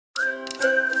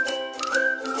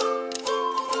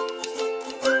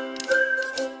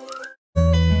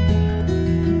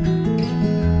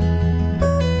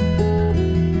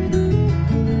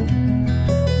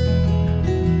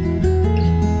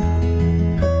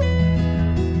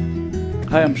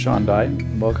Hi, I'm Sean Dye,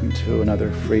 and welcome to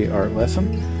another free art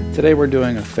lesson. Today we're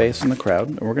doing a face in the crowd,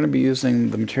 and we're going to be using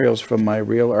the materials from my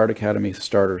Real Art Academy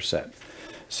starter set.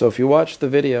 So if you watch the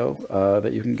video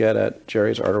that you can get at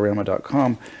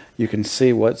jerrysartorama.com, you can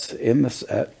see what's in the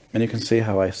set, and you can see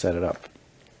how I set it up.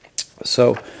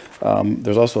 So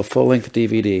there's also a full-length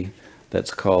DVD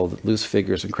that's called Loose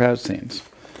Figures and Crowd Scenes.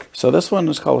 So this one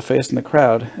is called A Face in the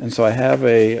Crowd, and so I have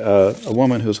a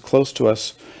woman who's close to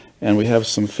us, and we have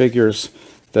some figures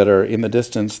that are in the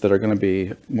distance that are going to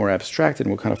be more abstracted,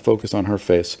 and we'll kind of focus on her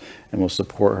face, and we'll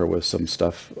support her with some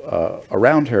stuff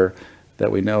around her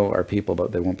that we know are people,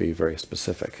 but they won't be very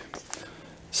specific.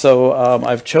 So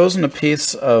I've chosen a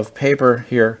piece of paper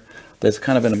here that's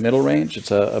kind of in a middle range.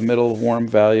 It's a middle warm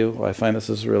value. I find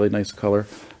this is a really nice color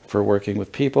for working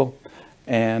with people.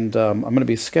 And I'm going to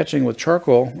be sketching with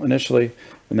charcoal initially,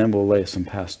 and then we'll lay some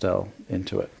pastel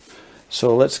into it.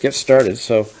 So let's get started.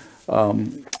 So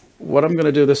what I'm going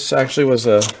to do, this actually was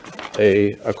a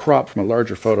crop from a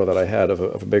larger photo that I had of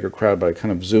a bigger crowd, but I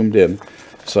kind of zoomed in.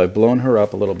 So I've blown her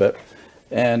up a little bit.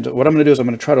 And what I'm going to do is I'm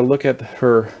going to try to look at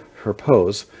her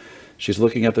pose. She's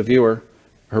looking at the viewer.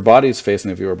 Her body's facing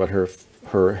the viewer, but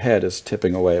her head is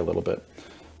tipping away a little bit.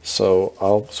 So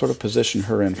I'll sort of position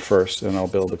her in first, and I'll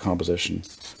build the composition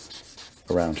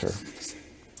around her.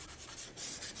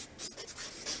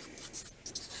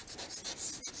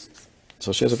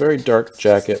 So she has a very dark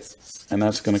jacket, and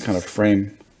that's going to kind of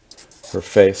frame her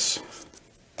face.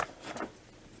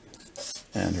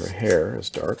 And her hair is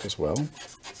dark as well.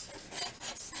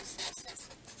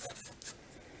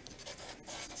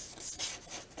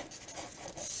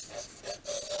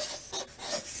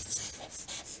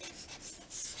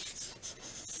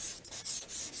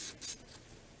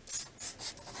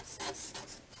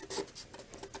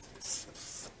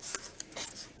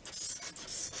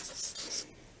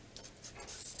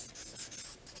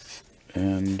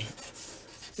 And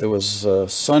it was a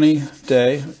sunny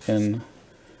day in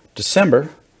December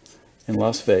in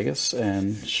Las Vegas,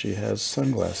 and she has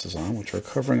sunglasses on, which are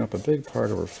covering up a big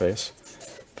part of her face.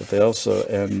 But they also,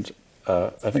 and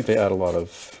I think they add a lot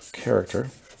of character.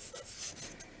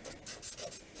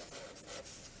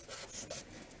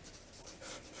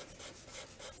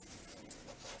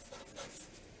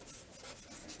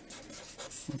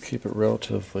 I'll keep it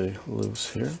relatively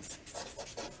loose here.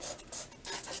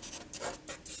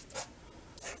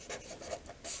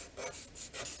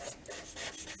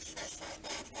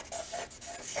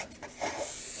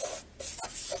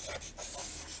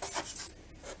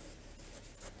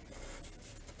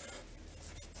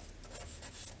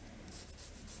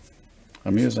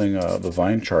 I'm using the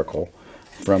Vine charcoal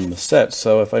from the set,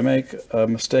 so if I make a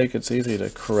mistake, it's easy to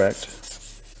correct.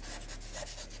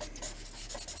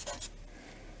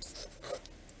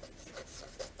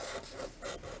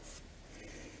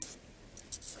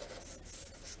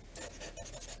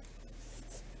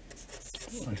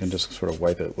 I can just sort of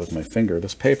wipe it with my finger.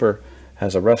 This paper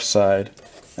has a rough side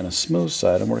and a smooth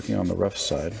side. I'm working on the rough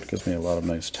side. It gives me a lot of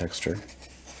nice texture.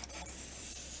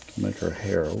 Make her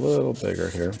hair a little bigger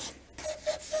here.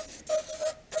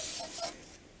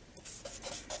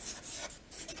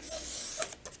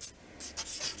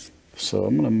 So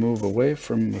I'm going to move away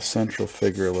from the central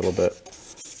figure a little bit.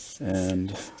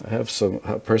 And I have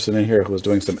a person in here who is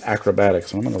doing some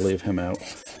acrobatics, so I'm going to leave him out.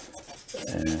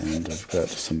 And I've got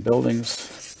some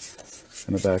buildings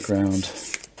in the background.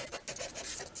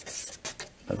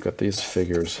 I've got these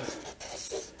figures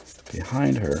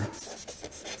behind her.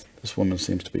 This woman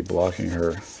seems to be blocking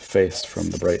her face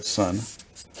from the bright sun.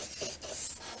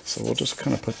 So we'll just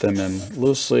kind of put them in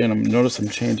loosely, and notice I'm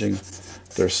changing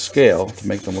their scale to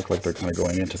make them look like they're kind of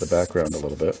going into the background a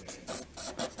little bit.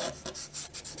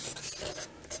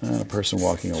 And a person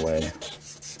walking away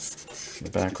in the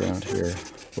background here,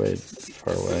 way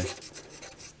far away.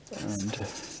 And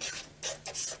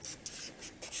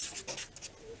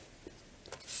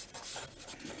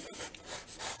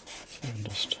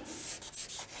just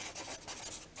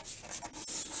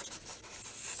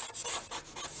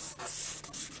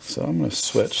so I'm going to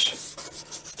switch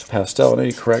to pastel, and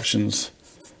any corrections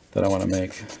that I want to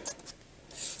make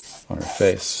on her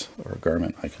face or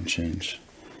garment I can change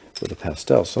with the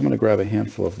pastel. So I'm going to grab a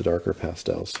handful of the darker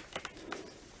pastels.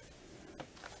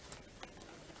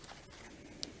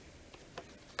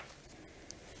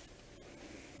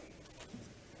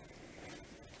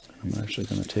 I'm actually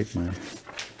going to take my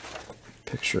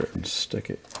picture and stick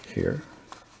it here.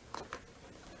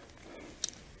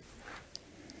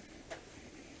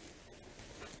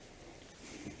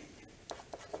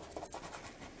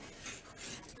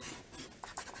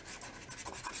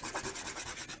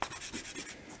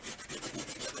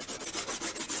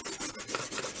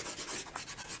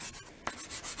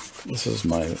 This is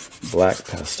my black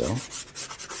pastel.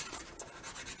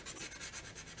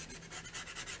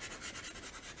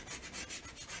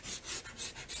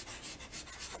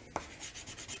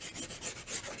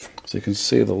 So you can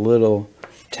see the little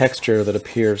texture that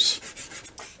appears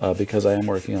because I am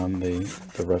working on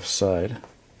the rough side.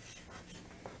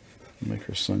 Make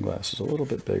her sunglasses a little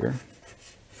bit bigger.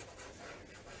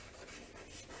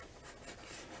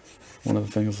 One of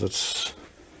the things that's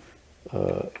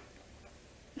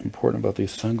important about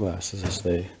these sunglasses is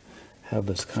they have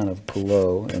this kind of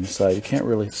glow inside. You can't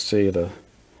really see the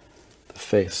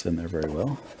face in there very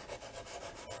well.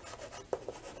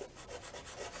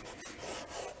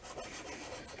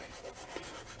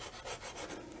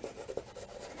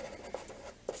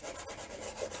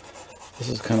 This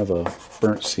is kind of a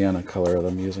burnt sienna color that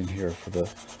I'm using here for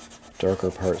the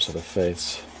darker parts of the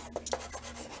face.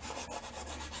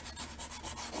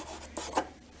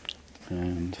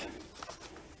 And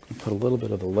I'm put a little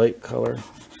bit of the light color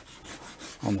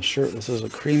on the shirt. This is a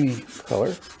creamy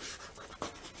color.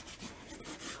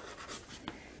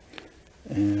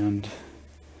 And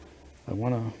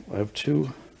I have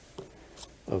two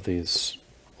of these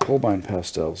Holbein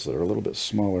pastels that are a little bit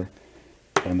smaller,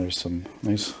 and there's some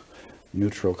nice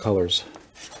neutral colors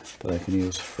that I can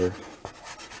use for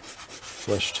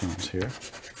flesh tones here.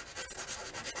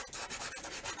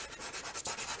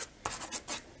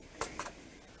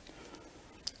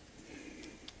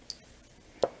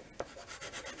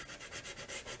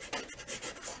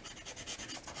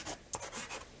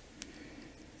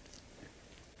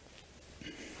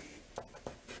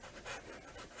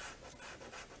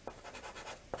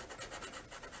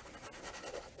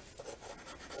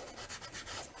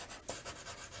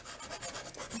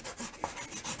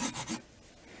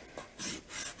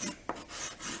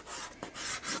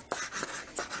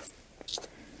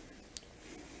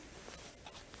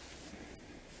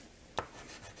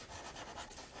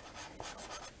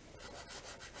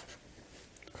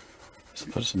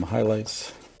 Put some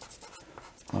highlights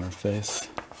on her face,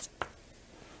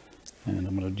 and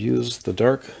I'm going to use the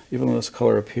dark, even though this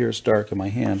color appears dark in my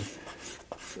hand,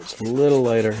 it's a little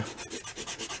lighter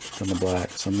than the black,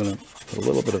 so I'm going to put a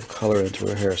little bit of color into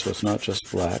her hair so it's not just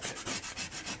black.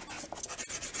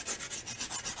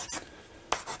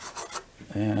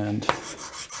 And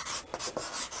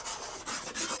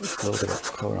a little bit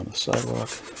of color on the sidewalk,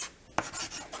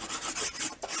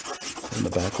 in the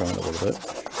background a little bit.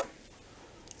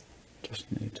 Just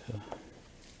need to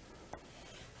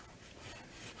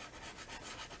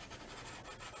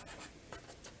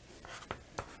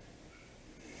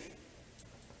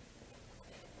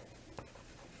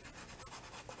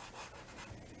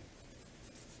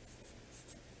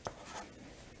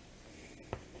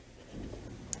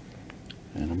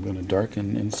and I'm going to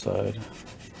darken inside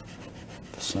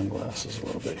the sunglasses a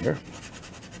little bit here.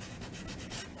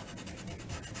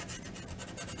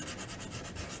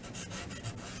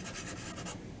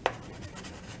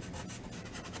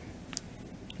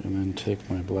 And then take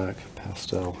my black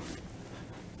pastel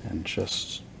and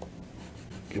just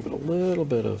give it a little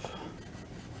bit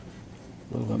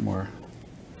more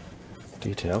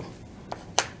detail.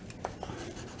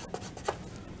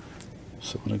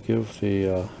 So I'm going to give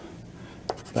the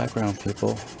background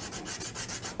people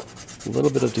a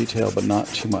little bit of detail, but not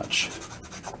too much.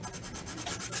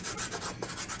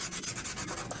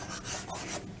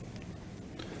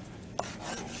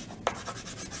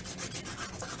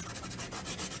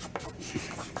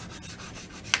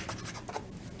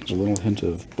 There's a little hint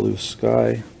of blue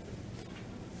sky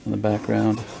in the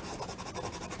background.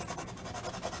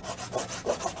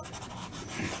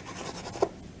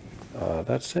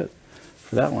 That's it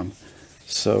for that one.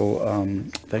 So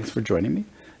thanks for joining me.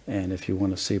 And if you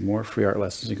want to see more free art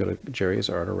lessons, you go to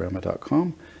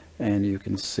jerrysartorama.com, and you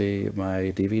can see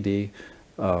my DVD,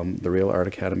 the Real Art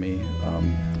Academy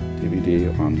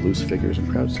DVD on loose figures and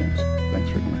crowd scenes. Thanks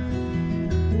for coming.